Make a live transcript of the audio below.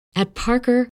At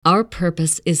Parker, our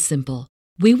purpose is simple.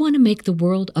 We want to make the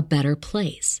world a better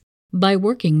place by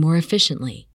working more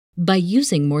efficiently, by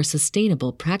using more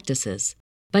sustainable practices,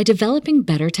 by developing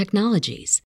better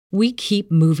technologies. We keep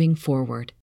moving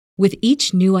forward. With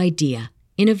each new idea,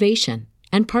 innovation,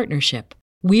 and partnership,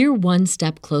 we're one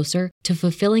step closer to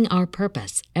fulfilling our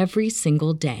purpose every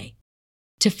single day.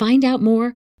 To find out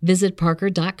more, visit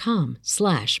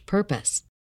parker.com/purpose.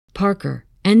 Parker,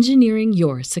 engineering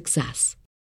your success.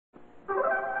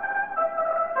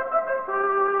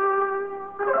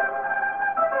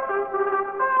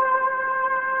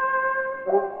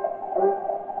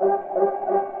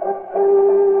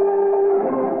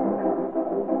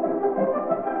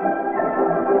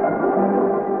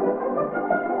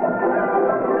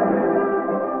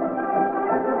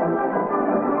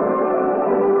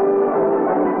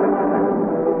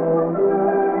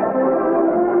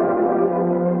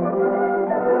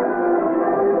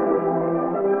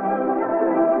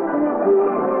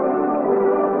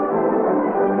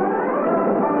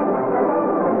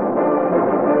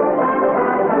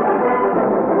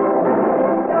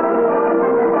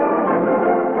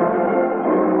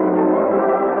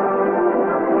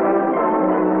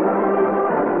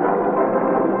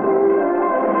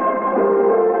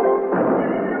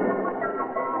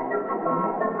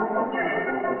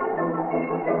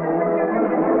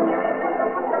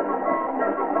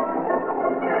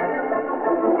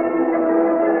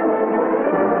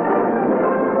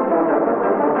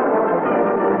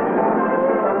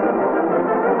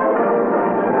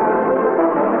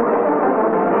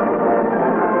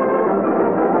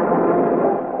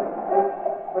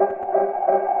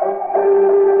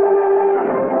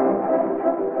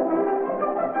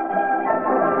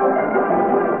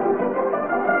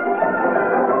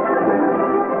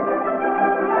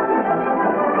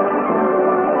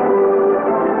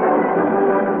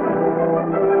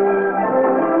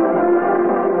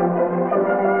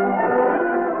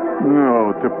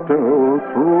 Tiptoe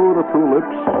through the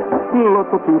tulips,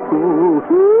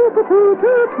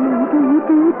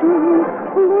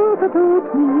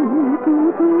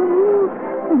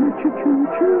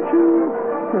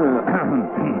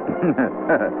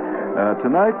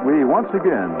 Tonight we once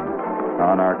again,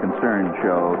 on our concern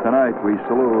show, tonight we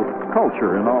salute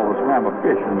culture in all its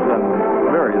ramifications and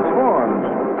various forms.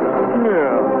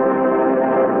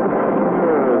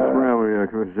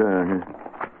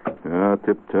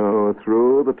 Tiptoe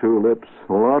through the tulips.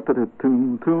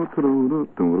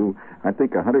 I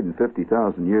think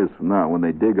 150,000 years from now, when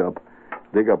they dig up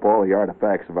all the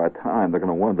artifacts of our time, they're going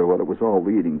to wonder what it was all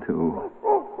leading to.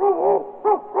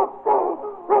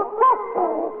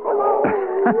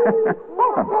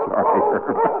 I'm sorry,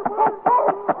 Herb.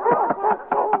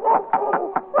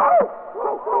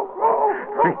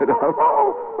 Bring it up.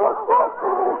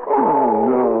 Oh,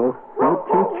 no.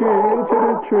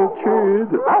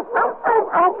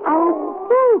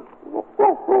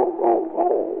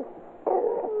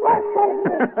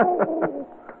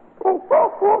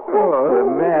 Oh, the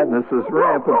madness is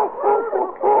rampant.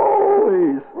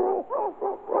 Please.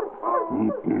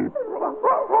 Beep, beep.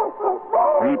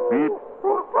 Beep, beep.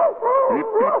 Beep,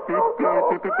 beep, beep, beep,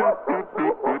 beep, beep, beep,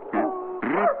 beep, beep, beep.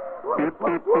 Beep, beep,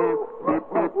 beep, beep, beep,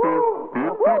 beep, beep, beep, beep, beep, beep.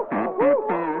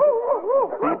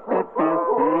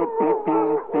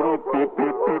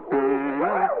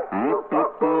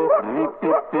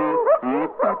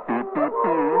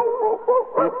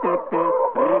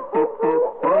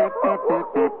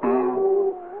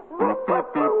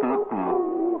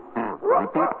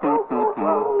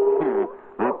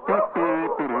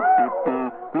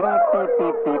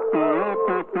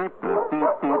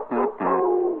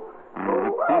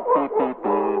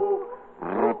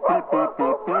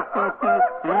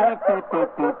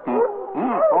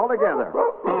 All together.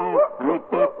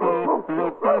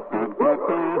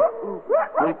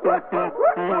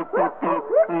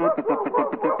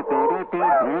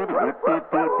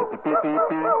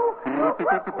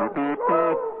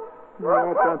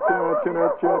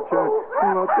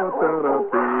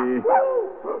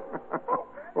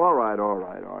 All right.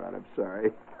 I'm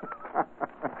sorry.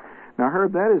 Now,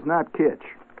 Herb, that is not Kitsch.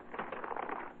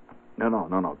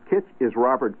 No. Kitsch is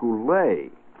Robert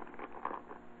Goulet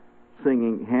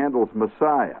singing Handel's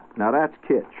Messiah. Now, that's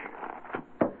Kitsch.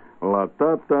 Now,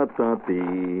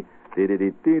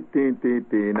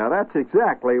 that's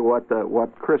exactly what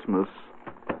Christmas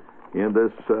in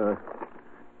this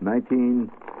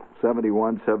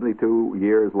 1971, 72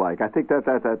 years like. I think that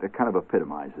kind of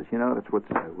epitomizes. That's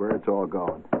where it's all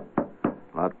going.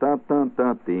 What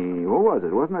was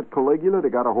it? Wasn't it Caligula that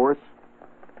got a horse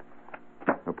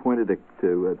appointed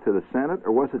to the Senate,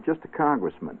 or was it just a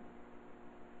congressman?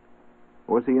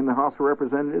 Was he in the House of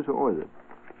Representatives? Or was it?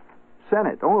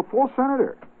 Senate. Oh, a full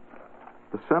senator.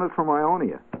 The Senate from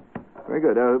Ionia. Very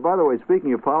good. By the way,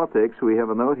 speaking of politics, we have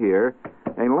a note here.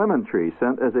 A lemon tree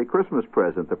sent as a Christmas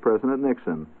present to President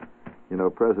Nixon. You know,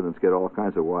 presidents get all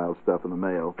kinds of wild stuff in the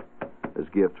mail as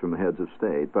gifts from the heads of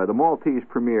state. By the Maltese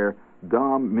premier,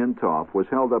 Dom Mintoff, was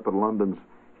held up at London's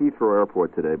Heathrow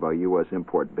Airport today by U.S.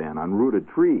 import ban on rooted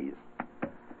trees.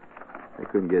 They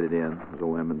couldn't get it in. It was a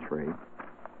lemon tree.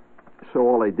 So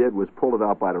all they did was pull it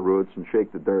out by the roots and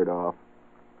shake the dirt off.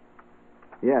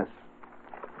 Yes.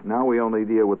 Now we only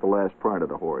deal with the last part of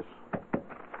the horse.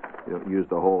 You don't use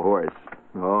the whole horse.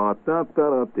 Oh,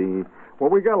 da-da-da-dee. Well,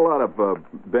 we got a lot of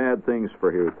bad things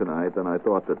for here tonight, and I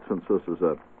thought that since this is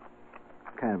a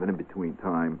kind of an in-between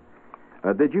time.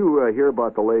 Did you hear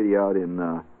about the lady out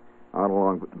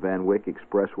along Van Wyck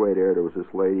Expressway there? There was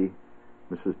this lady,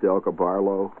 Mrs. Delka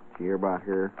Barlow. Did you hear about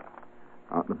her?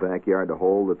 Out in the backyard, the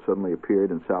hole that suddenly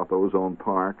appeared in South Ozone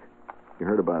Park. You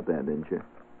heard about that, didn't you?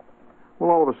 Well,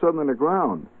 all of a sudden in the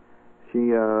ground,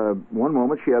 one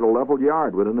moment she had a level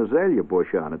yard with an azalea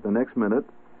bush on it. The next minute,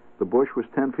 the bush was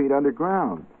 10 feet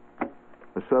underground.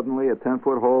 Suddenly, a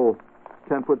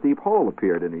 10-foot deep hole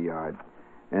appeared in the yard.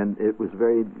 And it was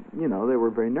very, they were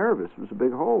very nervous. It was a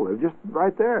big hole. They were just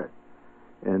right there.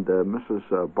 And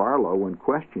Mrs. Barlow, when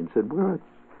questioned, said, well,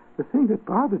 the thing that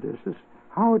bothered us is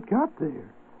how it got there.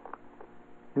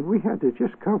 And we had to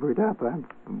just cover it up. I'm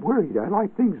worried. I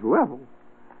like things level.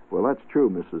 Well, that's true,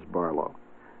 Mrs. Barlow.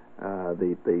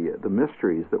 The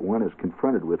mysteries that one is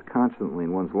confronted with constantly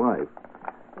in one's life,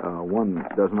 one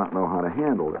does not know how to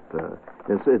handle it.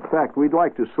 In fact, we'd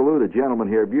like to salute a gentleman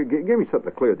here. Give me something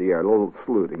to clear the air, a little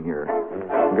saluting here.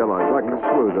 I'd like to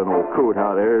salute an old coot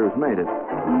out there who's made it.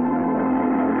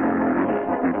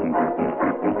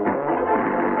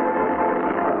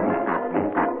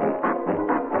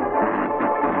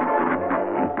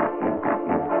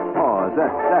 Oh,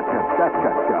 that's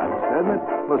got shots, hasn't it?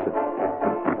 Listen.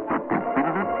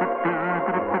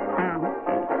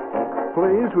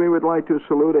 Please, we would like to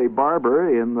salute a barber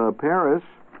in Paris.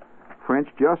 French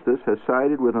justice has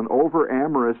sided with an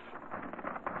over-amorous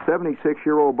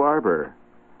 76-year-old barber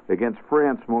against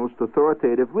France's most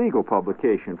authoritative legal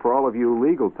publication. For all of you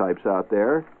legal types out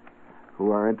there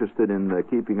who are interested in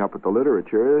keeping up with the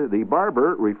literature, the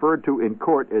barber, referred to in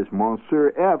court as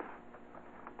Monsieur F.,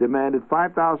 demanded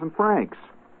 5,000 francs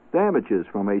damages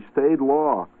from a state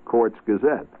law court's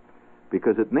gazette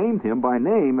because it named him by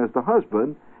name as the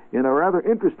husband in a rather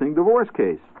interesting divorce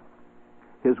case.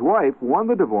 His wife won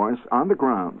the divorce on the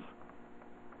grounds.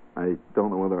 I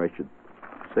don't know whether I should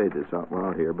say this out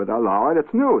loud here, but I'll allow it.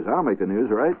 It's news. I'll make the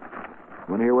news, right?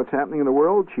 Want to hear what's happening in the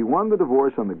world? She won the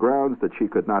divorce on the grounds that she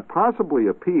could not possibly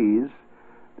appease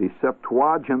the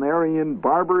septuagenarian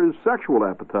barber's sexual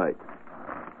appetite.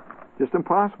 Just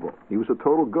impossible. He was a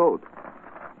total goat.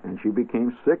 And she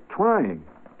became sick trying.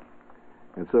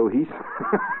 And so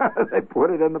they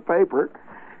put it in the paper,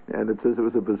 and it says it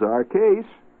was a bizarre case.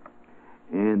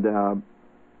 And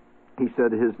he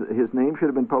said his name should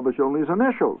have been published only his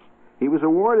initials. He was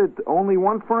awarded only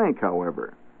 1 franc,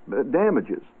 however,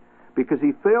 damages, because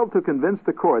he failed to convince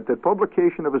the court that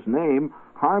publication of his name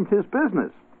harmed his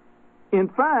business. In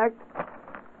fact,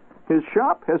 his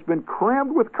shop has been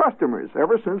crammed with customers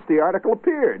ever since the article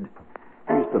appeared.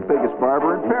 He's the biggest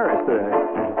barber in Paris today.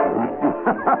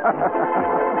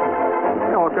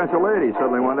 All kinds of ladies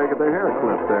suddenly want to get their hair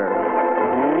clipped there.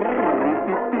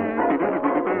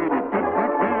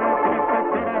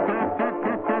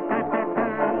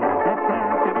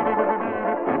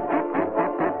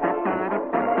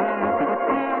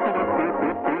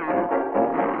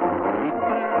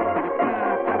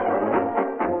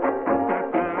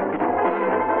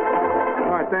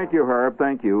 Thank you, Herb.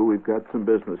 Thank you. We've got some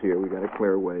business here. We've got to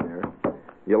clear away there.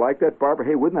 You like that, Barbara?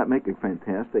 Hey, wouldn't that make a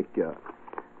fantastic,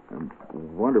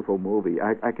 wonderful movie?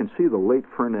 I can see the late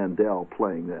Fernandel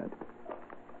playing that.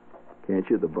 Can't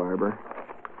you, the barber?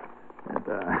 And,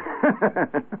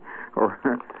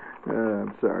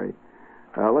 I'm sorry.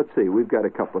 Let's see. We've got a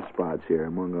couple of spots here.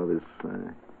 Among others,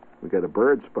 we've got a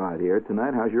bird spot here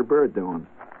tonight. How's your bird doing?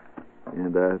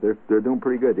 And they're doing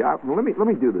pretty good. Yeah, let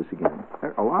me do this again.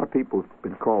 A lot of people have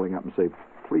been calling up and say,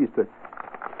 please,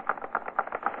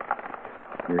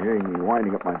 you're hearing me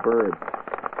winding up my bird.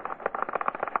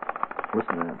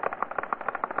 Listen to that.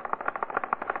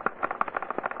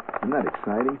 Isn't that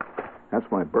exciting?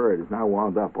 That's my bird. It's now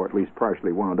wound up, or at least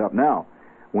partially wound up. Now,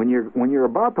 when you're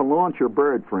about to launch your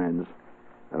bird, friends,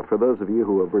 for those of you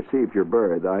who have received your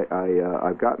bird,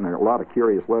 I've gotten a lot of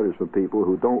curious letters from people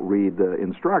who don't read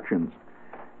instructions.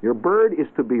 Your bird is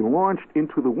to be launched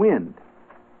into the wind.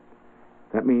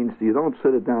 That means you don't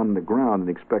sit it down on the ground and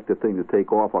expect the thing to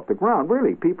take off the ground.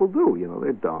 Really, people do.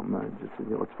 They're dumb.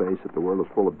 Let's face it, the world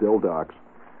is full of dildocks.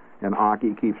 And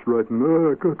Aki keeps writing,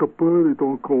 I got a bird, it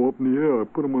don't go up in the air. I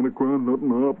put him on the ground, nothing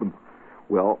happens.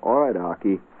 Well, all right,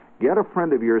 Aki, get a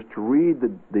friend of yours to read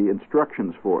the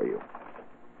instructions for you.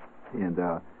 And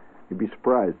you'd be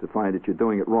surprised to find that you're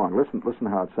doing it wrong. Listen to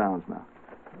how it sounds now.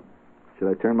 Should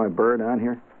I turn my bird on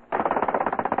here?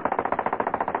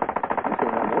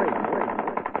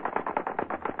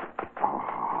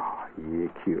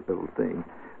 Cute little thing.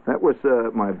 That was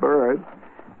my bird,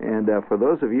 and for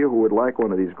those of you who would like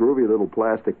one of these groovy little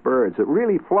plastic birds that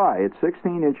really fly, it's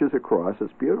 16 inches across.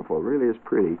 It's beautiful. It really is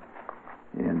pretty.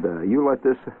 And you let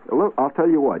this... Look, I'll tell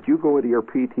you what. You go into your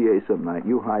PTA some night.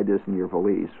 You hide this in your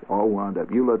valise, all wound up.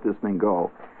 You let this thing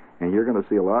go, and you're going to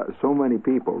see so many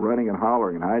people running and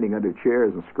hollering and hiding under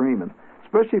chairs and screaming,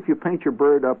 especially if you paint your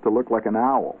bird up to look like an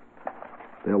owl.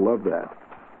 They'll love that.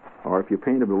 Or if you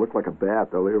paint them to look like a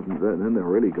bat, then they'll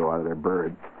really go out of their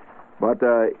bird. But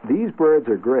these birds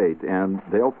are great, and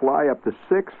they'll fly up to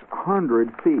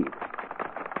 600 feet.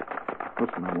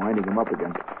 Listen, I'm winding them up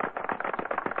again.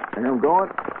 Hear them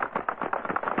going?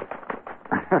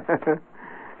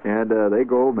 And they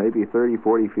go maybe 30,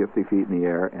 40, 50 feet in the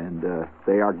air, and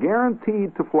they are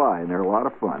guaranteed to fly, and they're a lot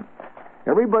of fun.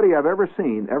 Everybody I've ever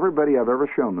shown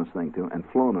this thing to and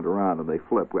flown it around, and they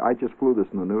flip. I just flew this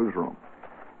in the newsroom.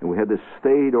 And we had this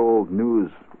staid old news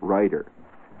writer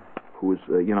who was,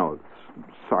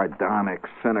 sardonic,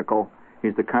 cynical.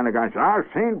 He's the kind of guy who says, I've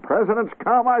seen presidents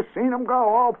come, I've seen them go.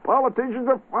 All politicians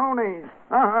are phonies.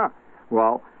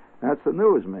 Well, that's the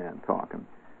newsman talking.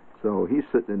 So he's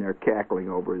sitting in there cackling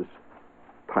over his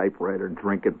typewriter,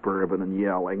 drinking bourbon and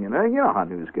yelling. And you know how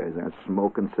news guys are,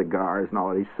 smoking cigars and all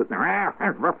that. He's sitting there,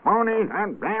 we're phonies,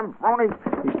 and damn phonies.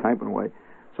 He's typing away.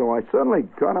 So I suddenly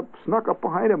snuck up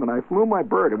behind him, and I flew my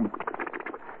bird, and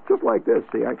just like this.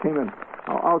 See, I came in.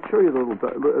 I'll show you the little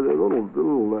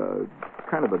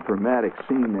kind of a dramatic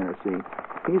scene there. See,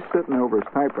 he's sitting over his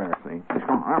typewriter. See, he's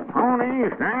going,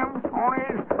 ponies, damn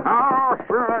ponies. Oh,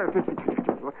 sure.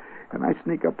 And I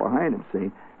sneak up behind him.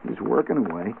 See, he's working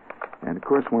away, and of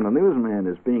course, when the newsman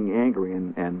is being angry,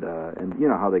 and you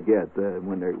know how they get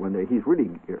when he's really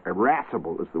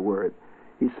irascible is the word.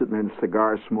 He's sitting there in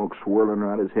cigar smoke swirling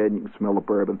around his head, and you can smell the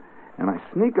bourbon. And I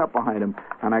sneak up behind him,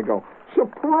 and I go,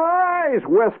 surprise,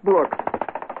 Westbrook!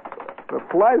 It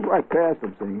flies right past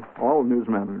him, see? All the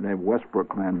newsmen are named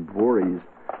Westbrook, man, Voorhees.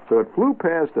 So it flew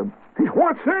past him. He said,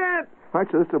 what's that? I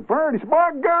said, it's a bird. He said,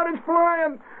 my God, it's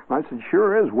flying! I said,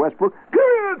 sure is, Westbrook.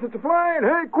 Good, it's flying.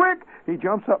 Hey, quick! He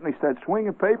jumps up, and he starts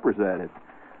swinging papers at it.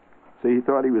 See, he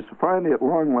thought he was finally, at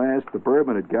long last, the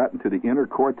bourbon had gotten to the inner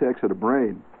cortex of the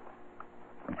brain.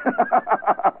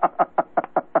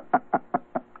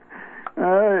 Oh,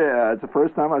 yeah, it's the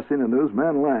first time I've seen a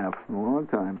newsman laugh in a long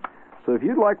time. So if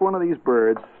you'd like one of these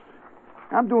birds,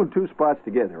 I'm doing two spots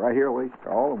together, right here, Lee,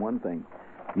 all in one thing.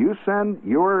 You send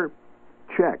your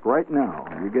check right now.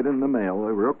 You get it in the mail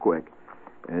real quick,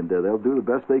 and they'll do the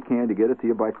best they can to get it to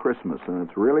you by Christmas, and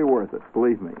it's really worth it.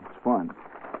 Believe me, it's fun.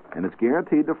 And it's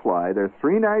guaranteed to fly. They're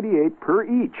 $3.98 per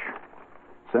each.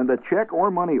 Send a check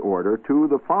or money order to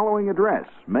the following address.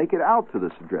 Make it out to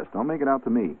this address. Don't make it out to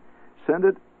me. Send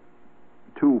it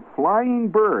to Flying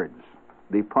Birds,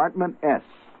 Department S.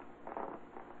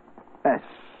 S,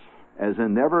 as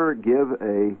in never give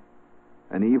an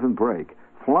even break.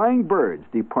 Flying Birds,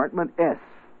 Department S.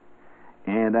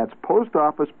 And that's Post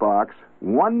Office Box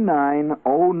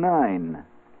 1909.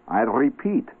 I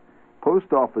repeat,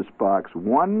 Post Office Box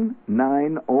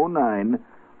 1909,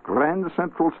 Grand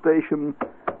Central Station,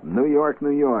 New York,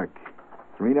 New York.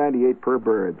 $3.98 per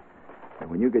bird. And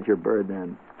when you get your bird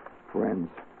then, friends,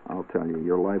 I'll tell you,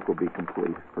 your life will be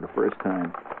complete. For the first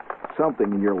time,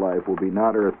 something in your life will be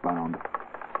not earthbound.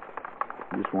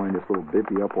 You just wind this little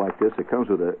bippy up like this. It comes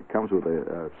with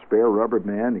a spare rubber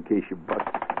band in case you bust.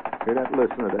 Hear that?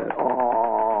 Listen to that.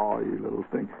 Oh, you little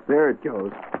thing. There it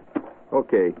goes.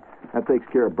 Okay, that takes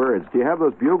care of birds. Do you have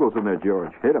those bugles in there,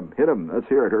 George? Hit 'em, hit 'em. Let's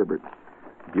hear it, Herbert.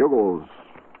 Bugles.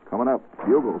 Coming up.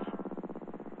 Bugles.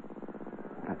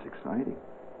 That's exciting.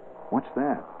 What's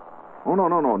that? Oh,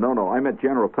 no. I meant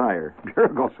General Tire.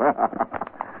 Bugles.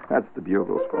 That's the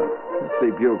bugles. Let's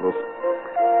see, bugles.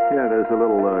 Yeah, there's a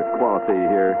little quality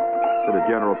here for the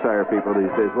General Tire people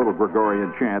these days, a little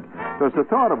Gregorian chant. Does the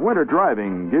thought of winter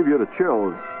driving give you the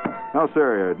chills? No,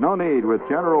 sir, no need with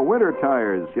General Winter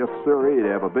Tires. Yes, sir, they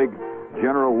have a big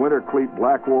General Winter Cleat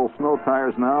black wool snow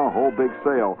tires now, whole big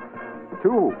sale.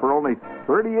 2 for only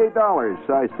 $38,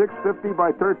 size 650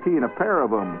 by 13, a pair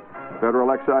of them.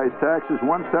 Federal excise tax is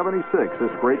 $176.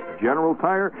 This great General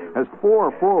Tire has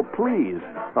 4 full pleats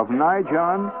of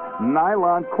Nijon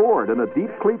nylon cord and a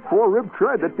deep cleat 4-rib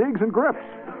tread that digs and grips.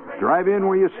 Drive in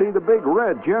where you see the big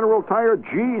red General Tire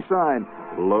G sign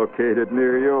located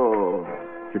near you.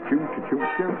 Cha-choo, cha-choo,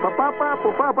 cha-choo,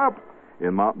 pop.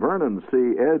 In Mount Vernon,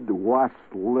 see Ed Wasilewski.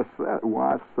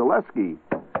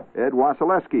 Ed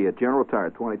Wasilewski at General Tire,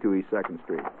 22 East 2nd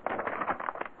Street.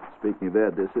 Speaking of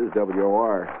Ed, this is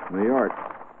WOR, New York.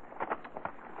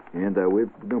 And we're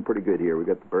doing pretty good here. We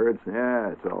got the birds. Yeah,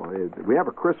 it's all. We have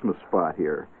a Christmas spot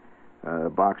here.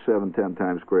 Box 710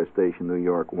 Times Square Station, New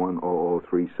York,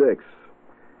 10036.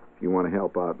 If you want to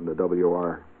help out in the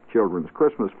WOR Children's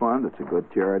Christmas Fund, it's a good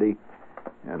charity.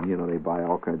 And, you know, they buy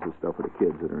all kinds of stuff for the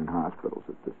kids that are in hospitals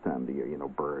at this time of the year, you know,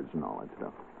 birds and all that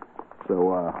stuff.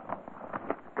 So,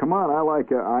 come on,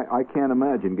 I can't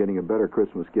imagine getting a better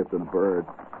Christmas gift than a bird,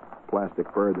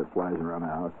 plastic bird that flies around the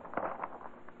house.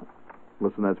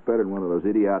 Listen, that's better than one of those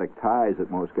idiotic ties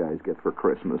that most guys get for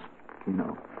Christmas, you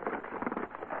know.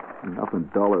 Nothing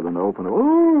duller than to open it.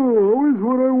 Oh, always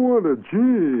what I wanted.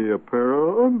 Gee, a pair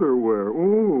of underwear.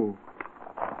 Oh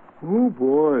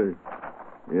boy.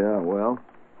 Yeah, well,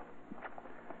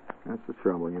 that's the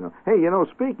trouble, you know. Hey, you know,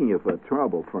 speaking of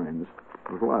trouble, friends,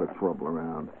 there's a lot of trouble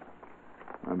around.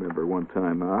 I remember one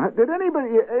time, did any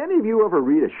of you ever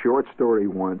read a short story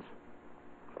once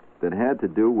that had to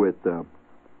do with a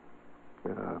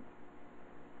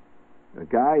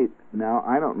guy? Now,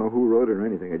 I don't know who wrote it or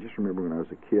anything. I just remember when I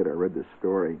was a kid, I read this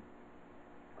story.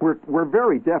 We're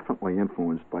very definitely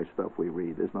influenced by stuff we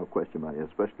read. There's no question about it,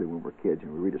 especially when we're kids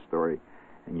and we read a story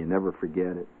and you never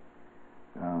forget it.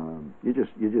 You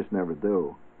just never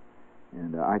do.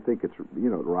 And I think it's,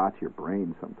 you know, it rots your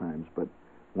brain sometimes. But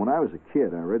when I was a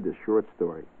kid, I read this short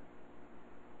story,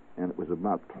 and it was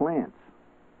about plants.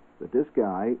 That this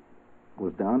guy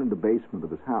was down in the basement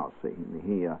of his house.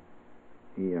 He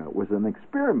was an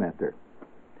experimenter,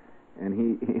 and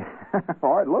he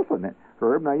all right, listen,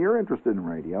 Herb. Now you're interested in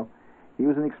radio. He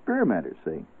was an experimenter,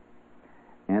 see,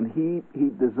 and he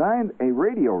designed a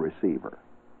radio receiver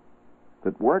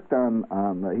that worked on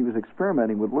he was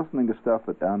experimenting with listening to stuff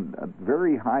on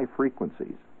very high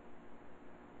frequencies.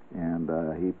 And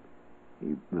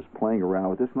he was playing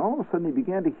around with this, and all of a sudden he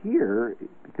began to hear,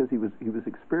 because he was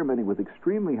experimenting with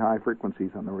extremely high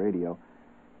frequencies on the radio,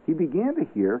 he began to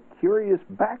hear curious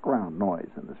background noise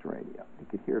in this radio. He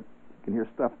can hear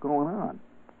stuff going on,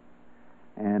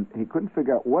 and he couldn't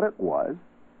figure out what it was.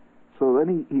 So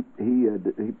then he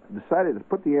decided to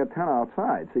put the antenna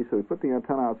outside. See, so he put the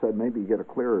antenna outside, maybe you get a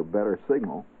clearer, better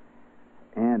signal.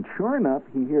 And sure enough,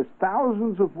 he hears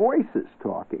thousands of voices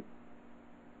talking.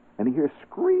 And he hears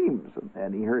screams,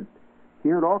 and he heard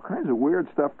all kinds of weird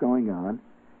stuff going on.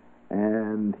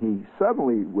 And he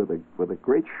suddenly, with a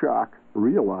great shock,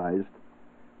 realized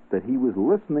that he was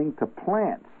listening to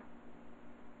plants.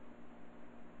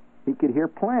 He could hear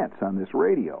plants on this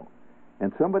radio.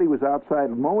 And somebody was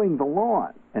outside mowing the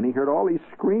lawn, and he heard all these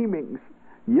screamings,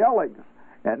 yellings,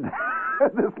 and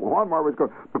this lawnmower was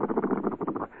going,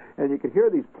 and you could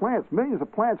hear these plants, millions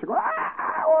of plants are going,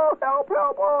 oh, help,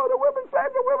 oh, the women,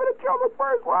 save the women and children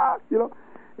first, you know,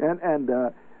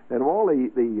 and all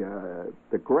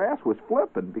the grass was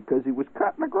flipping because he was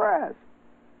cutting the grass.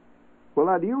 Well,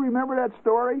 now, do you remember that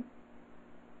story?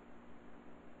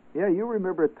 Yeah, you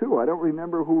remember it too. I don't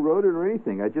remember who wrote it or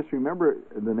anything. I just remember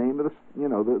the name of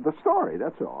the story.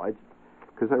 That's all.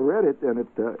 Because I read it and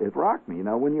it rocked me.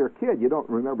 Now, when you're a kid, you don't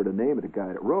remember the name of the guy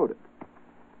that wrote it,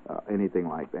 anything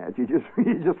like that. You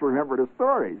just remember the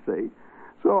story. See,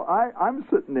 so I'm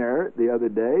sitting there the other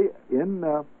day in.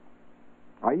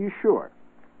 Are you sure?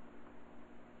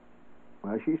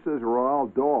 Well, she says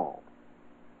Roald Dahl.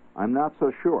 I'm not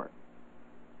so sure.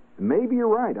 Maybe you're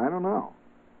right. I don't know.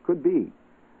 Could be.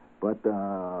 But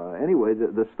anyway,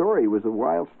 the story was a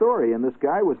wild story, and this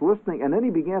guy was listening, and then he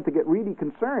began to get really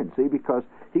concerned, see, because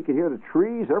he could hear the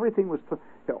trees, everything was,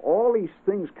 all these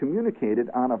things communicated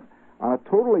on a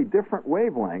totally different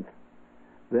wavelength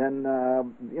than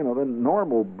than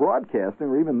normal broadcasting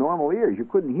or even normal ears. You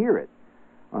couldn't hear it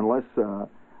unless you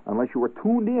were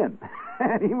tuned in,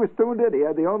 and he was tuned in. He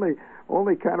had the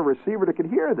only kind of receiver that could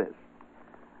hear this.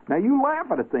 Now, you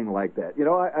laugh at a thing like that. You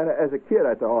know, as a kid,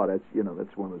 I thought, that's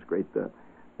one of those great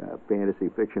fantasy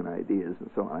fiction ideas and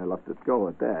so on. I left it go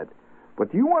at that.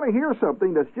 But you want to hear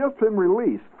something that's just been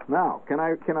released. Now, can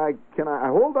I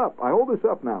hold up? I hold this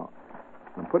up now.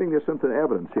 I'm putting this into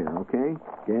evidence here, okay?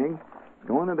 Gang, it's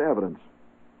going into evidence.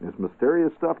 There's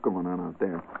mysterious stuff going on out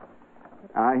there.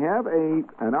 I have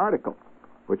an article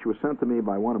which was sent to me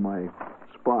by one of my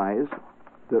spies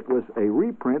that was a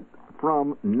reprint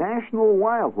from National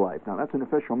Wildlife. Now, that's an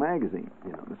official magazine.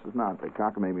 This is not a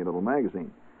cockamamie little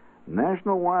magazine.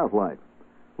 National Wildlife.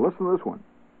 Listen to this one.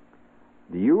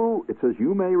 It says,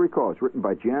 you may recall, it's written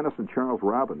by Janice and Charles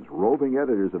Robbins, roving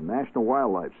editors of National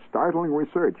Wildlife. Startling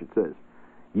research, it says.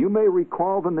 You may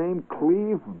recall the name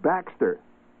Cleve Baxter.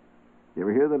 You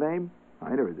ever hear the name? I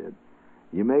never did.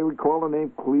 You may recall the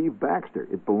name Cleve Baxter.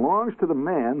 It belongs to the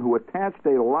man who attached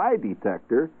a lie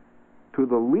detector to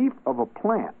the leaf of a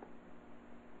plant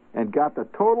and got the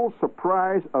total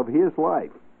surprise of his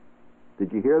life.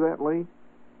 Did you hear that, Lee?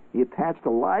 He attached a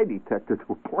lie detector to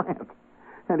a plant,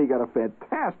 and he got a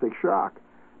fantastic shock.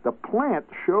 The plant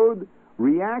showed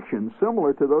reactions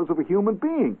similar to those of a human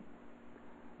being.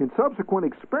 In subsequent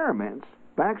experiments,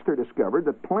 Baxter discovered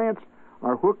that plants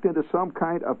are hooked into some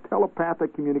kind of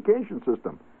telepathic communication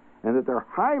system, and that they're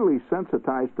highly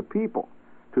sensitized to people,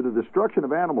 to the destruction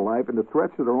of animal life, and to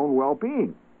threats to their own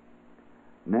well-being.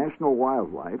 National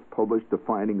Wildlife published the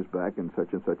findings back in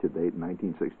such and such a date in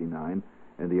 1969,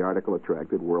 and the article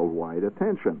attracted worldwide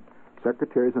attention.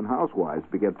 Secretaries and housewives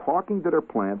began talking to their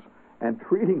plants and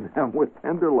treating them with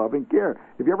tender, loving care.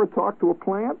 Have you ever talked to a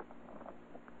plant?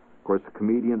 Of course, the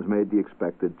comedians made the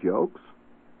expected jokes,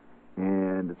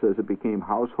 and it says it became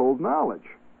household knowledge.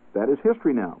 That is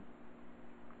history now.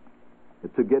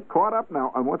 To get caught up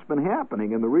now on what's been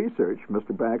happening in the research,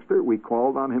 Mr. Baxter, we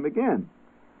called on him again.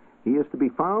 He is to be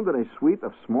found in a suite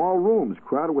of small rooms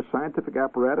crowded with scientific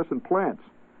apparatus and plants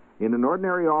in an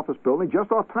ordinary office building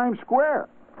just off Times Square.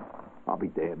 I'll be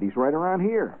damned, he's right around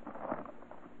here.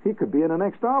 He could be in the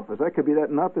next office. That could be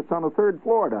that nut that's on the third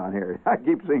floor down here. I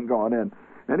keep seeing going in.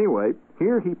 Anyway,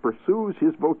 here he pursues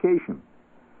his vocation,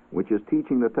 which is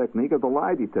teaching the technique of the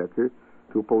lie detector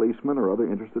to policemen or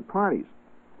other interested parties,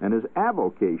 and his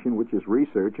avocation, which is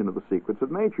research into the secrets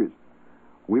of nature.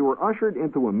 We were ushered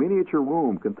into a miniature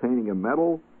room containing a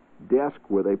metal desk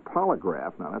with a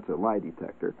polygraph, now that's a lie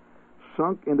detector,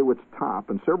 sunk into its top,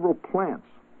 and several plants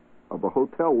of a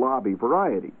hotel lobby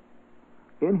variety.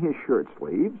 In his shirt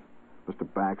sleeves, Mr.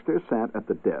 Baxter sat at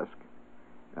the desk.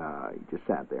 He just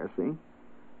sat there, see,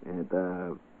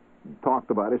 and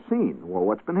talked about his scene. Well,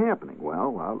 what's been happening?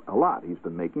 Well, a lot. He's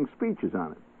been making speeches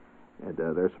on it. And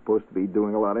they're supposed to be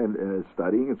doing a lot of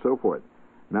studying and so forth.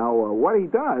 Now, what he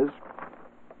does,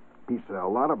 he's a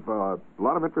lot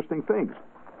of interesting things.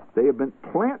 They have been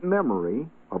plant memory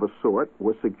of a sort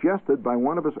was suggested by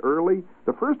one of his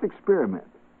the first experiment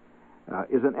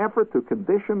is an effort to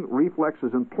condition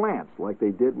reflexes in plants like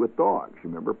they did with dogs. You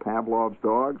remember Pavlov's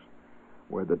dogs,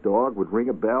 where the dog would ring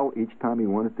a bell each time he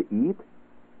wanted to eat?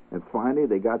 And finally,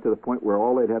 they got to the point where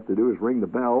all they'd have to do is ring the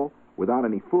bell without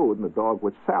any food, and the dog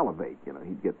would salivate.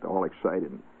 He'd get all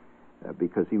excited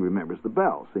because he remembers the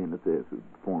bell, seeing that it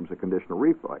forms a conditional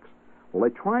reflex. Well,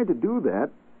 they tried to do that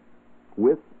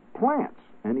with plants,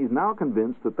 and he's now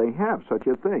convinced that they have such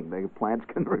a thing. Plants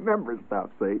can remember stuff,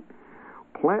 see?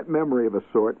 Plant memory of a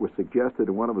sort was suggested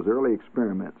in one of his early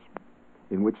experiments,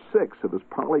 in which 6 of his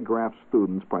polygraph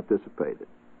students participated.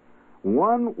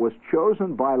 One was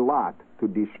chosen by lot to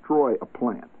destroy a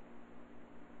plant.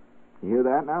 You hear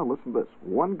that now? Listen to this.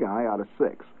 1 guy out of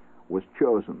 6 was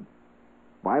chosen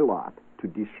by lot to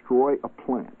destroy a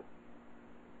plant.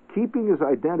 Keeping his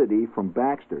identity from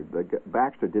Baxter,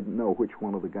 Baxter didn't know which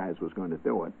one of the guys was going to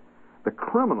do it, the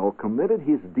criminal committed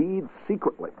his deed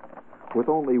secretly, with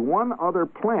only 1 other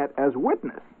plant as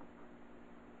witness.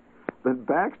 Then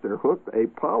Baxter hooked a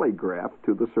polygraph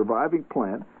to the surviving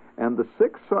plant, and the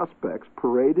 6 suspects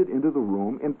paraded into the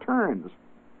room in turns.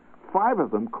 5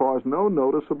 of them caused no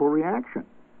noticeable reaction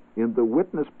in the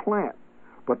witness plant,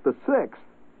 but the 6th,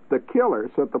 the killer,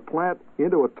 sent the plant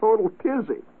into a total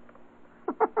tizzy.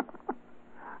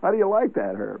 How do you like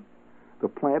that, Herb? The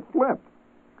plant flipped.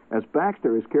 As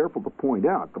Baxter is careful to point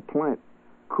out, the plant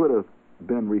could have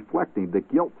been reflecting the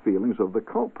guilt feelings of the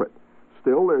culprit.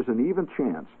 Still, there's an even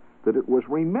chance that it was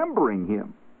remembering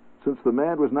him, since the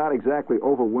man was not exactly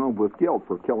overwhelmed with guilt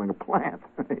for killing a plant.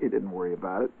 He didn't worry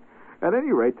about it. At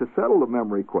any rate, to settle the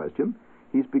memory question,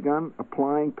 he's begun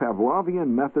applying Pavlovian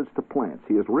methods to plants.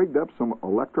 He has rigged up some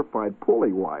electrified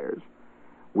pulley wires,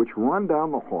 which run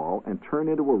down the hall and turn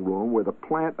into a room where the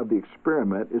plant of the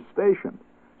experiment is stationed.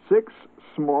 6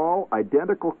 small,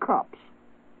 identical cups,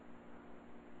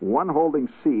 one holding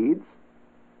seeds,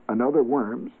 another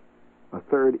worms, a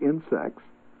third insects,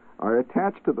 are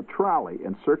attached to the trolley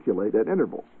and circulate at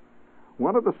intervals.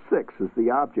 One of the 6 is the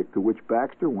object to which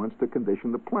Baxter wants to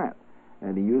condition the plant,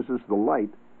 and he uses the light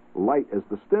as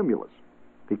the stimulus.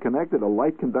 He connected a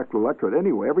light conductor electrode.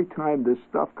 Anyway, every time this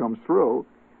stuff comes through,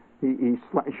 he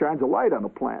shines a light on the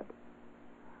plant.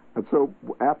 And so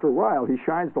after a while, he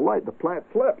shines the light. The plant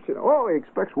flips. Oh, he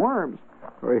expects worms.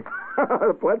 Or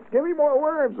the plants, give me more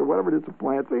worms, or whatever it is the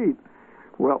plants eat.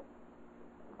 Well,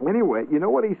 anyway, you know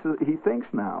what he says? He thinks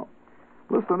now.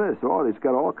 Listen to this. Oh, he's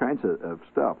got all kinds of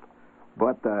stuff.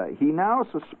 But he now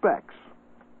suspects.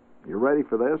 You ready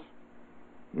for this?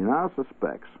 He now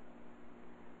suspects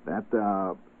that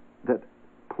that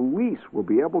police will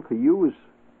be able to use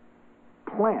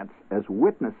plants as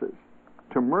witnesses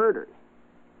to murders.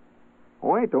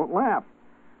 Oh, wait, don't laugh.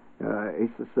 He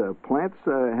says plants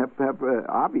have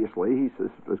obviously, he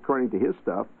says, according to his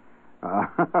stuff,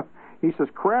 he says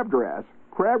crabgrass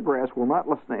will not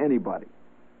listen to anybody.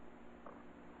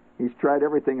 He's tried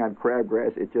everything on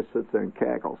crabgrass. It just sits there and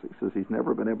cackles. He says he's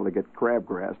never been able to get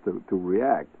crabgrass to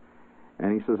react.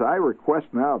 And he says, I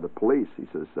request now the police. He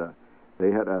says there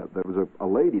was a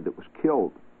lady that was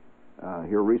killed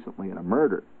here recently in a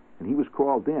murder, and he was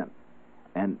called in.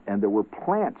 And there were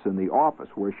plants in the office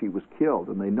where she was killed,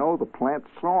 and they know the plants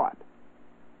saw it.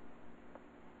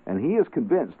 And he is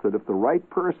convinced that if the right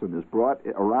person is brought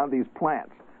around these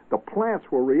plants, the plants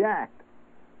will react.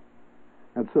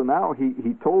 And so now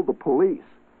he told the police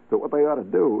that what they ought to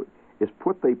do is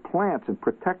put the plants in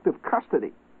protective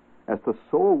custody as the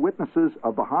sole witnesses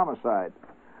of the homicide.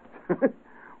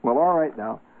 Well, all right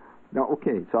now. Now,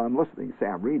 okay, so I'm listening. Say,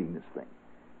 I'm reading this thing.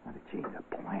 I said, gee, the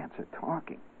plants are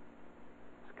talking.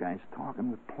 This guy's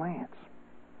talking with plants.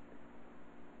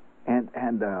 And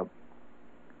I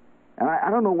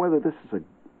don't know whether this is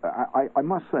I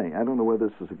must say, I don't know whether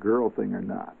this is a girl thing or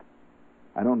not.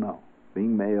 I don't know.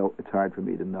 Being male, it's hard for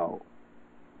me to know.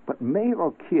 But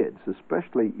male kids,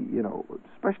 especially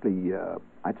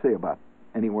I'd say about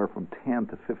anywhere from 10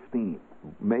 to 15,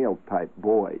 male-type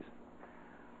boys,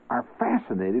 are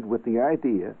fascinated with the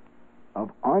idea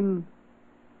of unheard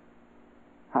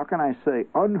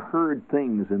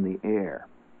things in the air.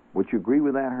 Would you agree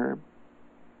with that, Herb?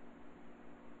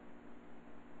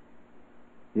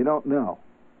 You don't know.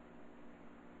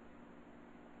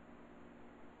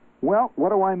 Well, what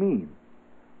do I mean?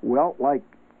 Well, like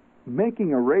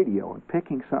making a radio and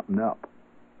picking something up.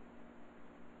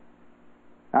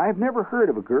 I've never heard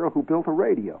of a girl who built a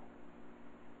radio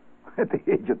at the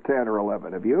age of 10 or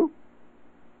 11. Have you?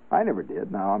 I never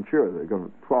did. Now, I'm sure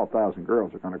 12,000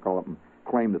 girls are going to call up and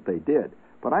claim that they did,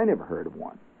 but I never heard of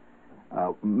one.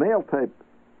 Male type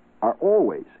are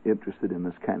always interested in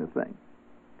this kind of thing.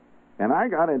 And I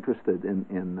got interested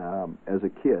in as a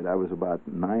kid. I was about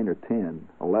 9 or 10,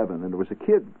 11, and there was a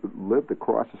kid who lived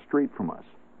across the street from us,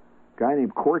 a guy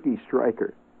named Corky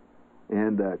Stryker.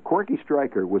 And Corky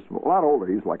Stryker was a lot older.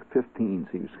 He was like 15,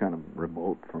 so he was kind of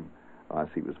remote from us.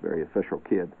 He was a very official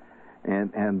kid.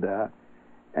 And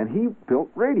he built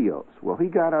radios. Well, he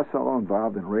got us all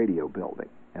involved in radio building,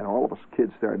 and all of us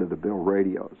kids started to build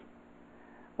radios.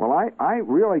 Well, I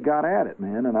really got at it,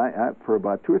 man, and I for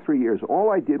about 2 or 3 years, all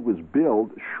I did was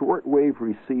build shortwave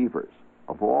receivers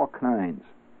of all kinds.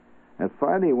 And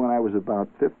finally, when I was about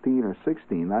 15 or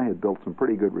 16, I had built some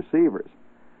pretty good receivers.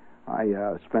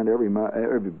 I spent every amount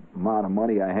of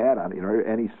money I had on it.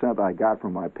 Any cent I got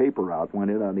from my paper route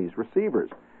went in on these receivers.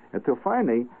 Until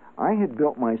finally, I had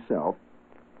built myself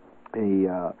it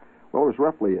was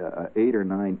roughly 8 or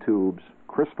 9 tubes,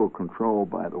 crystal control,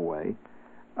 by the way,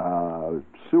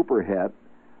 super het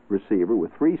receiver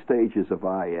with 3 stages of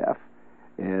IF,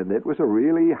 and it was a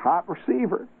really hot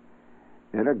receiver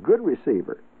and a good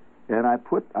receiver. And I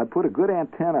put a good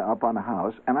antenna up on the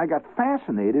house, and I got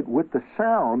fascinated with the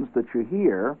sounds that you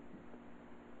hear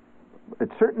at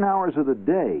certain hours of the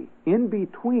day in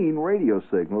between radio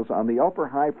signals on the upper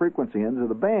high frequency ends of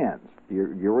the bands.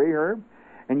 You ready, Herb?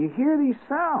 And you hear these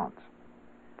sounds,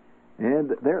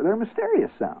 and they're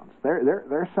mysterious sounds.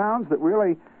 They're sounds that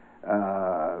really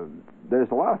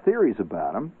there's a lot of theories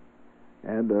about them,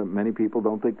 and many people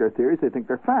don't think they're theories; they think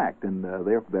they're fact, and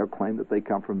they'll claim that they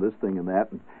come from this thing and that.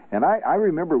 And I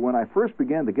remember when I first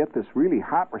began to get this really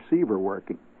hot receiver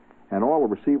working, and all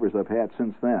the receivers I've had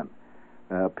since then,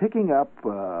 picking up,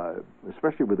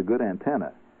 especially with a good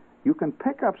antenna, you can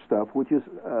pick up stuff which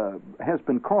has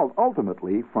been called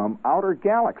ultimately from outer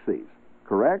galaxies,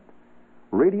 correct?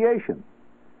 Radiation.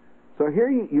 So here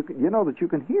you know that you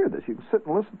can hear this. You can sit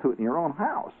and listen to it in your own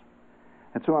house.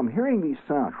 And so I'm hearing these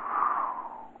sounds.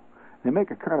 They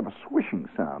make a kind of a swishing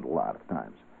sound a lot of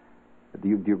times. Do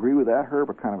you agree with that, Herb?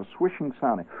 A kind of a swishing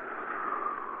sound.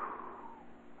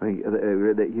 You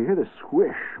hear the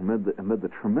swish amid the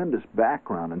tremendous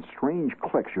background and strange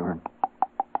clicks. You hear.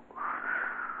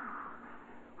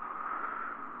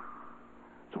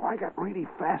 So I got really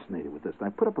fascinated with this. And I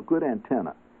put up a good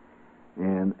antenna,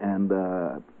 and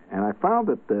I found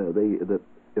that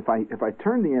if I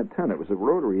turn the antenna, it was a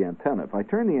rotary antenna. If I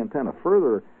turn the antenna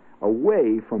further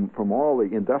away from all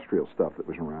the industrial stuff that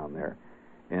was around there,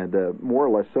 and more or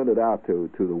less sent it out to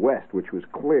the west, which was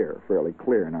clear, fairly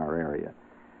clear in our area,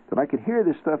 that I could hear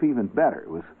this stuff even better. It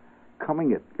was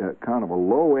coming at kind of a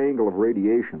low angle of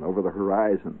radiation over the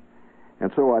horizon,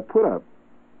 and so I put a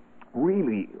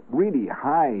really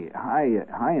high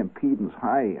impedance,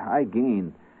 high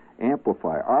gain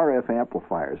amplifier, RF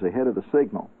amplifiers ahead of the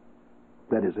signal,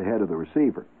 that is ahead of the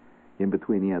receiver, in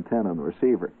between the antenna and the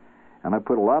receiver. And I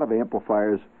put a lot of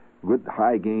amplifiers, good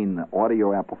high gain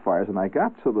audio amplifiers, and I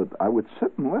got so that I would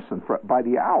sit and listen by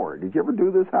the hour. Did you ever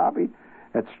do this hobby?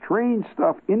 That strange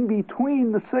stuff in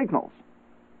between the signals.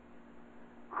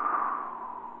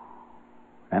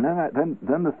 And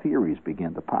then the theories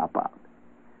began to pop out.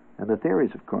 And the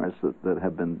theories, of course, that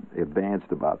have been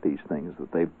advanced about these things,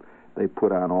 that they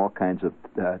put on all kinds of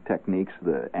techniques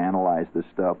to analyze this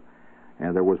stuff.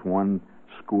 And there was one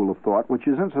school of thought, which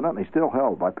is incidentally still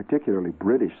held by particularly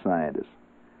British scientists,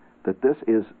 that this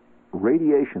is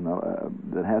radiation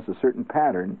that has a certain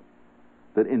pattern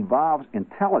that involves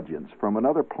intelligence from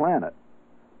another planet,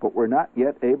 but we're not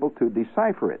yet able to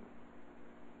decipher it.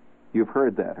 You've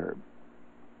heard that, Herb.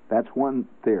 That's one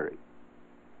theory.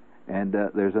 And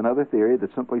there's another theory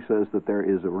that simply says that there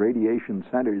is a radiation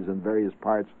centers in various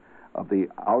parts of the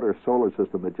outer solar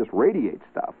system that just radiate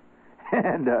stuff.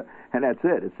 And that's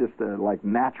it. It's just like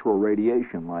natural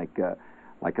radiation, like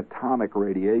atomic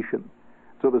radiation.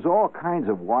 So there's all kinds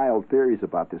of wild theories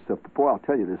about this stuff. But boy, I'll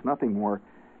tell you, there's nothing more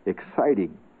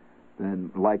exciting than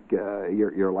like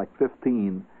you're like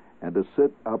 15 and to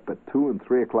sit up at 2 and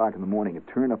 3 o'clock in the morning and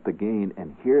turn up the gain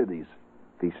and hear these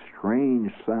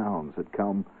strange sounds that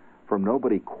come from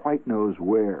nobody quite knows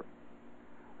where.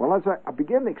 Well, as I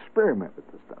began to experiment with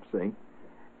this stuff, see,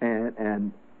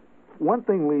 and one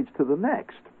thing leads to the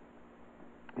next,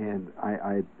 and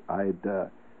I'd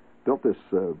built this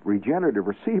regenerative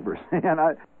receiver,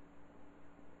 and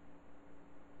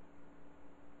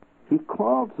he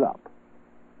calls up,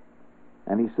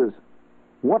 and he says,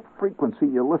 "What frequency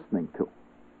you listening to?"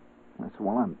 I said,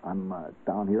 "Well, I'm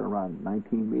down here around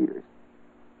 19 meters."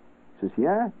 He says,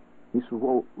 "Yeah?" He says,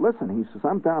 "Well, listen," he says,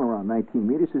 "I'm down around 19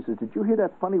 meters. He says, "Did you hear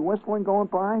that funny whistling going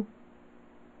by?"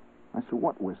 I said,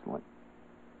 "What whistling?"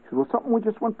 He says, "Well, something we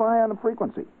just went by on the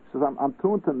frequency." He says, I'm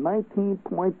tuned to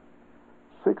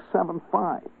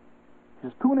 19.675. He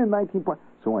says, "Tune in 19 point."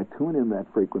 So I tune in that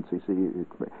frequency. See, he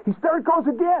there it goes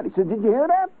again. He said, "Did you hear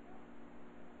that?"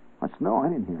 I said, "No, I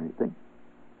didn't hear anything."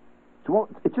 He said, "Well,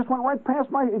 it just went right past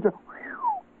my..." I said,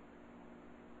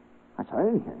 "I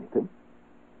didn't hear anything."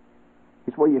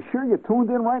 He said, "Well, you sure you tuned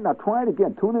in right? Now try it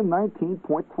again. Tune in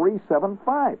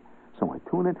 19.375. So I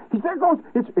tune in. He said, "There it goes.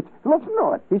 It's listen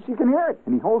to it." You can hear it.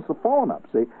 And he holds the phone up,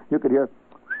 see? You could hear it.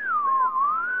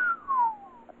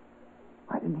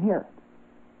 I didn't hear it.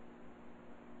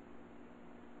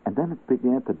 And then it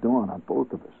began to dawn on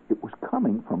both of us. It was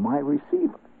coming from my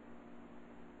receiver.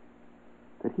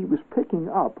 That he was picking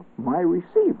up my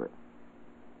receiver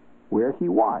where he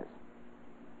was.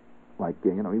 Like, he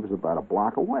was about a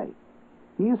block away.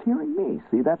 He is hearing me.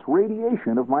 See, that's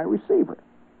radiation of my receiver.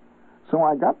 So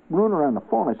I got Bruner on the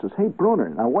phone. I says, "Hey, Bruner,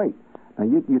 now wait. Now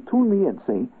you tune me in,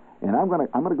 see? And I'm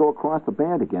gonna go across the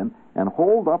band again and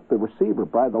hold up the receiver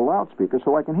by the loudspeaker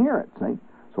so I can hear it, see?"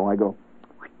 So I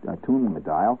tune the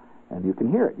dial, and you can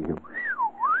hear it. You hear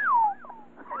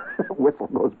whistle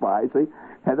goes by, see?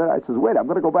 And then I says, "Wait, I'm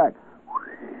gonna go back."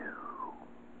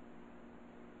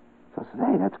 So I said,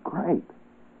 "Hey, that's great."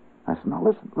 I said, "Now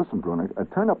listen, Bruner,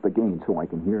 turn up the gain so I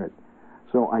can hear it."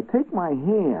 So I take my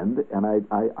hand and I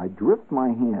drift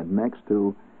my hand next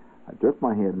to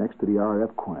the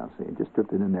RF coil, see, and just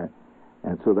drift it in there.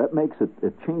 And so that makes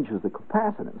it changes the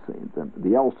capacitance, see,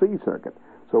 the LC circuit.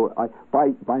 So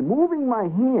by moving my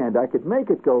hand, I could make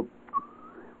it go.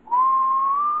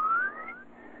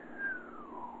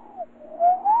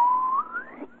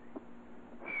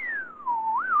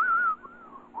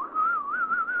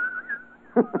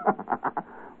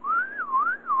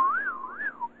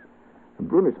 And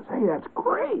Bruner says, "Hey, that's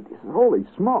great." He says, "Holy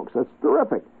smokes, that's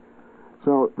terrific."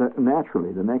 So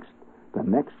naturally, the next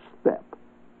step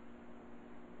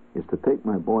is to take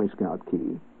my Boy Scout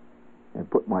key and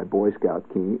put my Boy Scout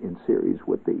key in series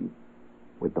with the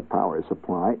power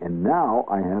supply, and now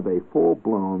I have a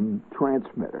full-blown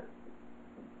transmitter.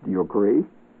 Do you agree?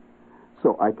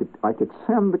 So I could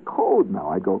send the code now.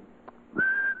 I go,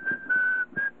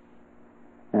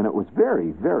 and it was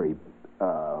very, very,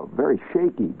 very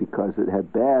shaky because it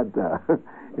had bad,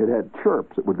 it had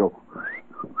chirps. It would go.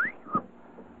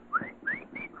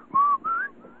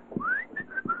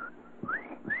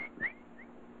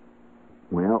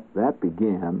 Well,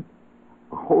 began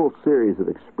a whole series of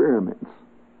experiments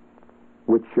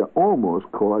which almost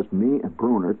caused me and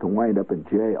Bruner to wind up in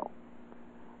jail.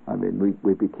 I mean,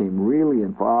 we became really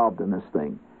involved in this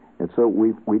thing. And so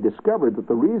we discovered that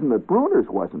the reason that Bruner's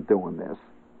wasn't doing this,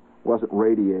 wasn't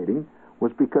radiating,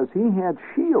 was because he had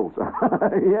shields.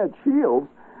 He had shields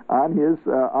on his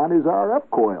RF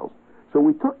coils. So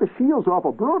we took the shields off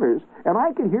of Bruner's, and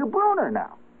I can hear Bruner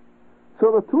now.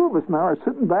 So the two of us now are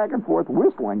sitting back and forth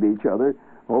whistling to each other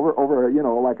over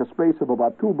like a space of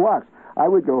about 2 blocks. I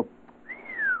would go,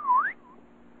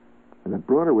 and then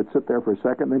Bruner would sit there for a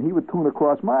second, then he would tune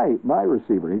across my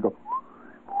receiver. He'd go,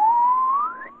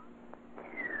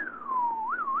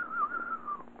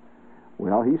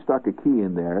 well, he stuck a key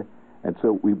in there, and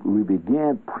so we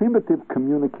began primitive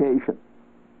communication.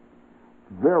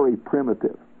 Very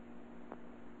primitive.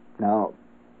 Now,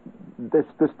 this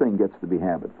thing gets to be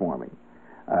habit-forming.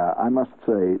 I must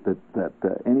say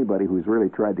that anybody who's really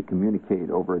tried to communicate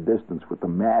over a distance with the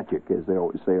magic, as they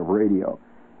always say, of radio,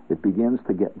 it begins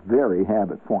to get very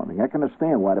habit-forming. I can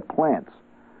understand why the plants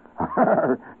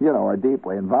are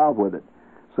deeply involved with it.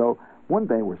 So one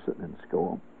day we're sitting in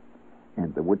school,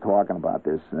 and we're talking about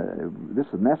this. This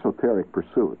is an esoteric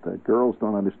pursuit. Girls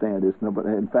don't understand this.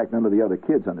 In fact, none of the other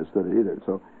kids understood it either.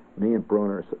 So me and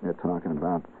Bruner are sitting there talking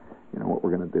about, what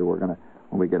we're going to do.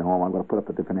 When we get home, I'm going to put up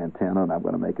a different antenna, and I'm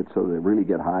going to make it so they really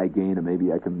get high gain, and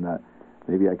maybe I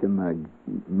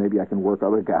can work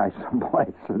other guys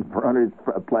someplace. And Bruner's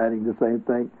planning the same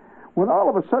thing. When all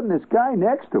of a sudden, this guy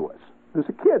next to us, there's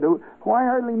a kid who I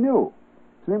hardly knew.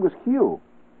 His name was Hugh.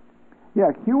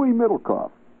 Yeah, Huey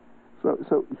Middlecoff.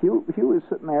 So Hugh is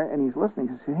sitting there, and he's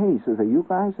listening. He says, are you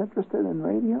guys interested in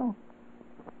radio?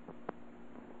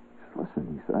 Listen,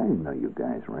 he said, I didn't know you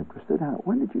guys were interested.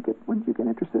 When did you get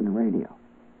interested in radio?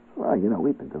 Well,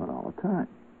 we've been doing it all the time.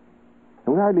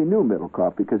 And we hardly knew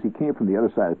Middlecoff because he came from the other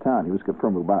side of town. He was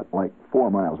from about 4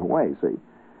 miles away, see.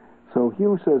 So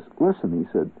Hugh says, listen, he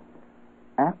said,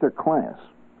 after class,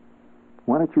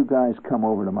 why don't you guys come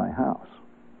over to my house?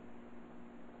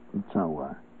 And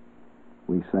so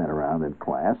we sat around in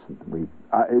class. And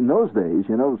in those days,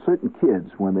 certain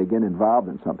kids, when they get involved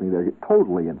in something, they're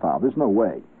totally involved. There's no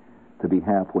way to be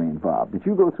halfway involved. Did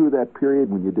you go through that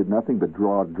period when you did nothing but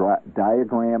draw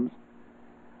diagrams?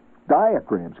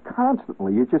 Diagrams,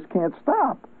 constantly. You just can't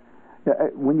stop.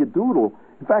 When you doodle,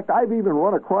 in fact, I've even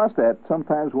run across that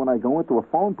sometimes when I go into a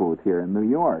phone booth here in New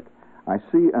York. I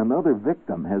see another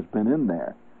victim has been in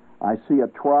there. I see a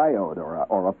triode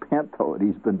or a pentode.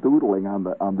 He's been doodling on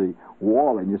the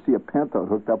wall, and you see a pentode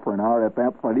hooked up for an RF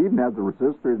amplifier. It even has the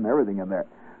resistors and everything in there.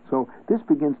 So this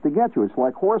begins to get you. It's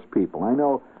like horse people. I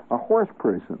know a horse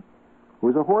person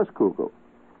who's a horse cuckoo.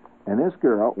 And this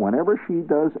girl, whenever she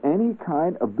does any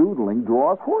kind of doodling,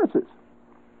 draws horses.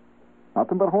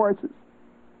 Nothing but horses.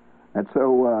 And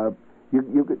so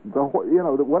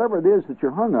whatever it is that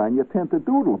you're hung on, you tend to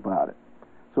doodle about it.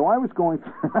 So I was going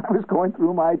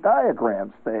through my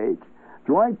diagram stage,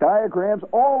 drawing diagrams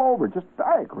all over, just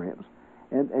diagrams.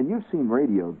 And you've seen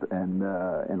radio and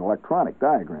electronic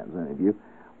diagrams, any of you.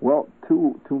 Well,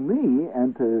 to me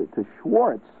and to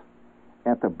Schwartz,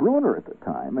 and to Bruner at the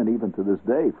time, and even to this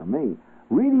day for me,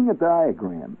 reading a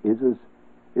diagram is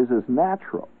as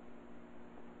natural.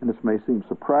 And this may seem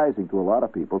surprising to a lot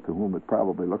of people to whom it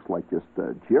probably looks like just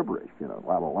gibberish, a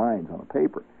lot of lines on a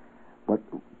paper. But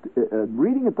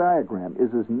reading a diagram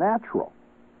is as natural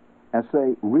as,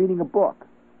 say, reading a book.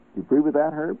 Do you agree with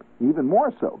that, Herb? Even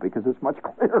more so, because it's much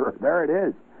clearer. There it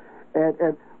is.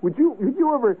 And would you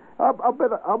ever? I'll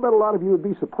bet a lot of you would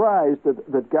be surprised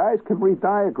that guys can read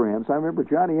diagrams. I remember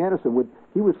Johnny Anderson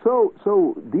he was so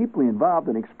deeply involved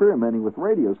in experimenting with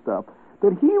radio stuff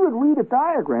that he would read a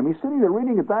diagram. He's sitting there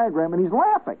reading a diagram and he's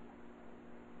laughing.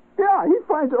 Yeah, he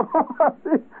finds it.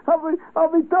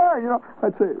 I'll be darned.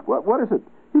 I'd say, what is it?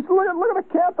 He said, look at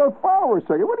the cathode follower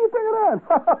circuit. What do you think of that?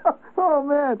 Oh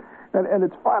man! And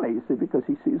it's funny, you see, because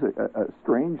he sees a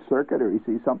strange circuit, or he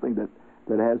sees something that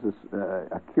has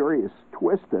a curious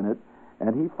twist in it,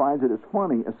 and he finds it as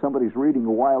funny as somebody's reading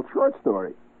a wild short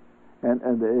story,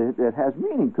 and it has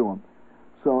meaning to him.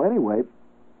 So anyway,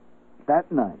 that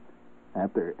night,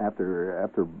 after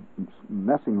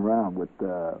messing around with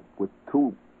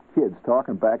 2 kids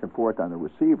talking back and forth on the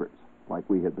receivers like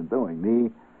we had been doing,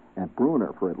 me and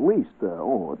Bruner, for at least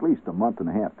a month and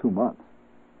a half, 2 months,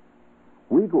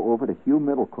 we go over to Hugh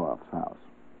Middlecoff's house.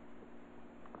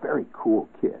 Very cool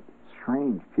kid.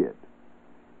 Strange kid.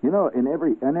 In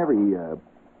every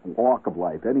walk of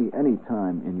life, any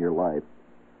time in your life,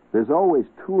 there's always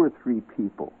 2 or 3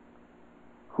 people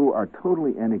who are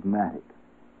totally enigmatic.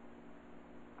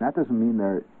 That doesn't mean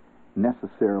they're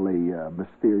necessarily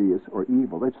mysterious or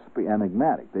evil. They just be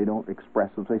enigmatic. They don't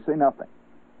express them. They say nothing.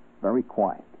 Very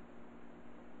quiet.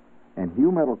 And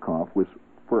Hugh Middlecoff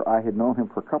I had known him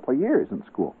for a couple of years in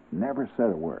school. Never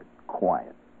said a word.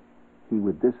 Quiet. He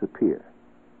would disappear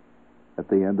at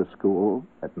the end of school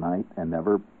at night and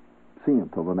never see him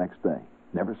till the next day.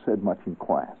 Never said much in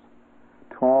class.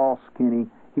 Tall, skinny.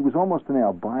 He was almost an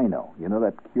albino. You know,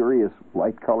 that curious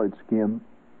light-colored skin?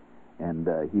 And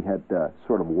he had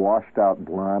sort of washed-out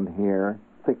blonde hair,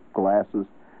 thick glasses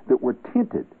that were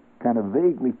tinted kind of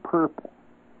vaguely purple.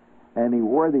 And he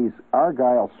wore these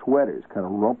Argyle sweaters, kind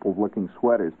of rumpled-looking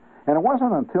sweaters. And it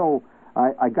wasn't until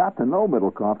I got to know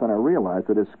Middlecoff and I realized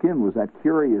that his skin was that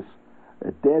curious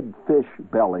dead fish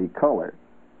belly color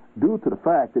due to the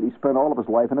fact that he spent all of his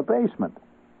life in a basement.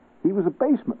 He was a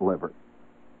basement liver.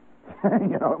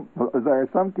 You know, there are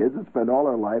some kids that spend all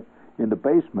their life in the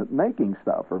basement making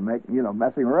stuff or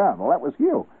messing around. Well, that was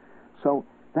Hugh. So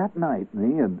that night,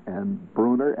 me and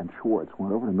Bruner and Schwartz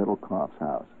went over to Middlecoff's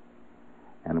house.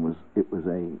 And it was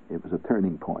a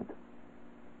turning point.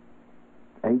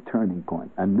 A turning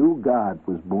point. A new god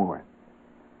was born.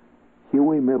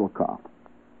 Huey Middlecoff.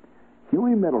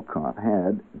 Huey Middlecoff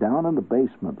had, down in the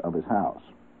basement of his house,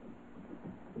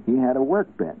 he had a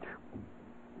workbench.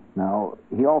 Now,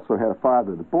 he also had a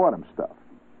father that bought him stuff.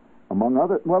 Among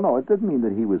other, well, no, it didn't mean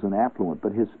that he was an affluent,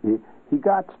 but he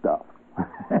got stuff.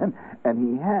 and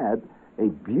he had a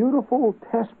beautiful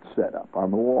test setup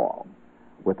on the wall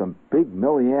with a big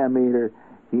milliammeter.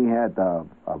 He had a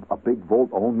big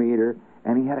volt-o-meter,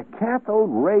 and he had a cathode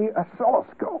ray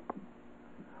oscilloscope.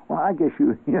 Well, I guess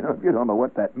if you don't know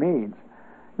what that means,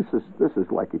 this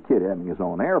is like a kid having his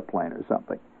own airplane or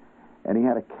something. And he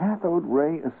had a cathode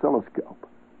ray oscilloscope.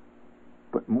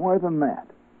 But more than that,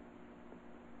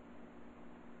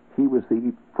 he was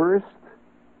the first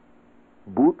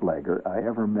bootlegger I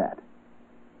ever met.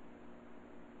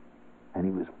 And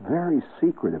he was very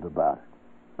secretive about it.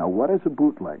 Now, what is a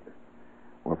bootlegger?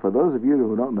 Well, for those of you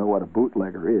who don't know what a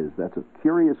bootlegger is, that's a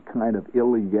curious kind of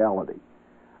illegality.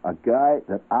 A guy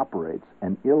that operates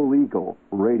an illegal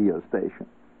radio station.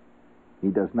 He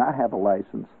does not have a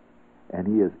license, and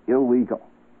he is illegal.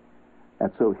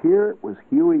 And so here was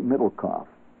Huey Middlecoff,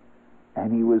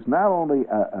 and he was not only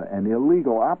an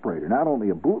illegal operator, not only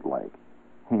a bootleg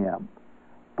ham,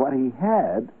 but he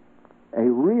had a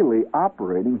really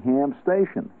operating ham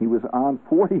station. He was on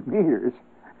 40 meters,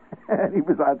 and he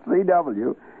was on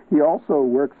CW. He also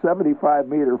worked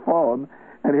 75-meter phone,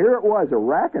 and here it was, a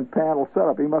rack and panel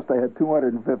setup. He must have had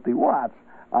 250 watts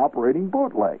operating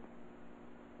bootleg.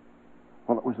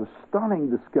 Well, it was a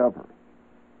stunning discovery.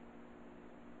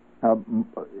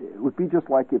 It would be just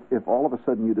like if all of a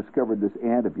sudden you discovered this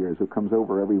aunt of yours who comes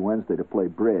over every Wednesday to play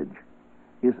bridge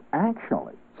is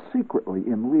actually secretly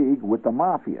in league with the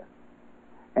mafia.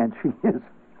 And she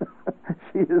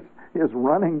is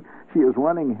running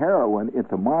heroin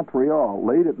into Montreal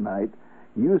late at night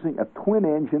using a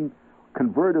twin-engine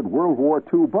converted World War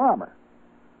II bomber.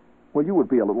 Well, you would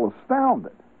be a little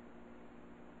astounded.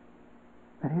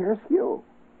 And here's Hugh,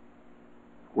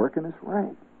 working his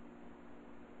rank.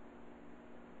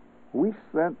 We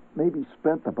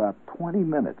spent about 20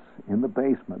 minutes in the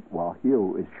basement while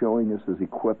Hugh is showing us his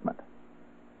equipment.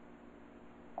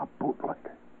 A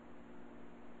bootlegger.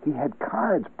 He had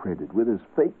cards printed with his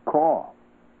fake call.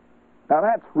 Now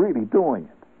that's really doing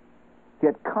it. He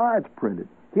had cards printed.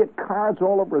 He had cards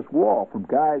all over his wall from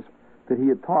guys that he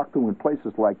had talked to in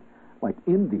places like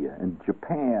India and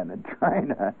Japan and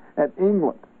China and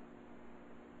England.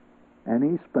 And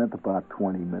he spent about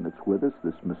 20 minutes with us,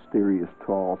 this mysterious,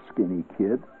 tall, skinny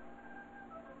kid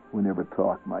who never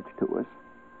talked much to us,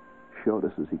 showed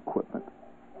us his equipment.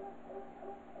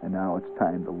 And now it's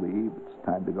time to leave. It's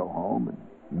time to go home. And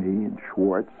me and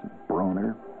Schwartz and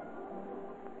Bruner,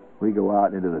 we go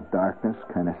out into the darkness,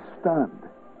 kind of stunned.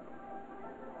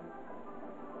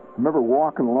 I remember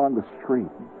walking along the street.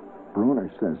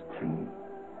 Bruner says, "Gee,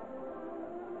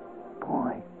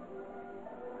 boy,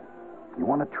 you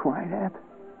want to try that?"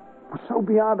 It was so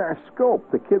beyond our scope.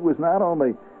 The kid was not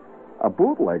only a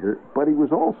bootlegger, but he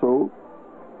was also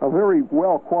a very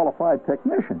well-qualified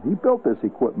technician. He built this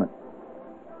equipment.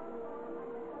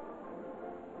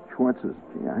 Schwartz says,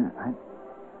 "Gee,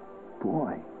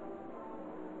 boy,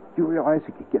 you realize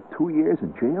you could get 2 years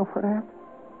in jail for that?"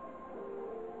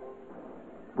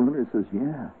 Bruner says,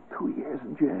 "Yeah, 2 years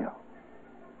in jail."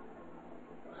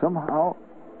 Somehow,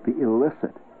 the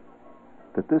illicit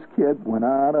that this kid went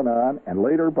on, and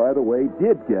later, by the way,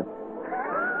 did get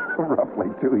roughly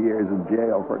 2 years in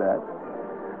jail for that.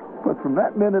 But from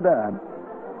that minute on,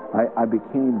 I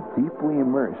became deeply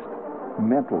immersed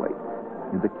mentally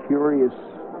in the curious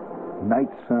night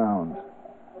sounds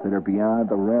that are beyond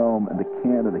the realm and the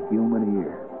ken of the human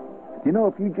ear. Do you know,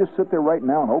 if you just sit there right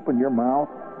now and open your mouth,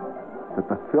 that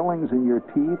the fillings in your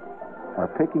teeth are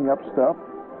picking up stuff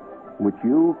which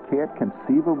you can't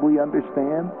conceivably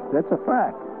understand? That's a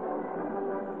fact.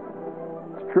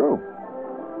 It's true.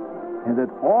 And that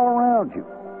all around you,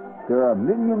 there are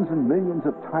millions and millions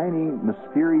of tiny,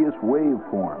 mysterious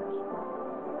waveforms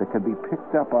that can be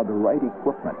picked up on the right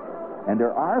equipment. And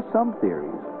there are some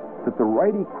theories that the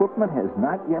right equipment has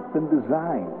not yet been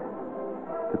designed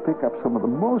to pick up some of the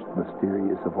most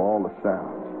mysterious of all the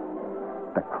sounds.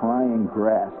 The crying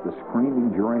grass, the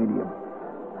screaming geranium.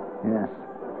 Yes,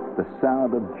 the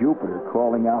sound of Jupiter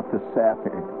calling out to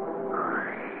Saturn.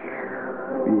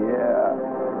 Yeah.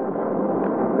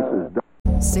 This is...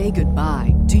 Say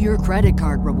goodbye to your credit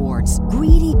card rewards.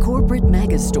 Greedy corporate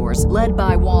mega stores, led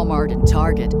by Walmart and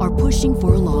Target, are pushing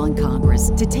for a law in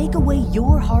Congress to take away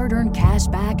your hard-earned cash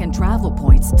back and travel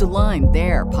points to line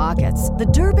their pockets. The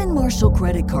Durbin-Marshall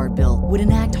credit card bill would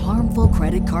enact harmful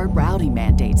credit card routing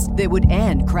mandates that would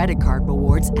end credit card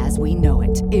rewards as we know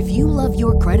it. If you love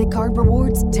your credit card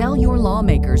rewards, tell your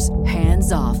lawmakers,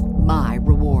 hands off my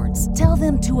rewards. Tell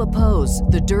them to oppose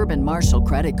the Durbin-Marshall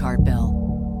credit card bill.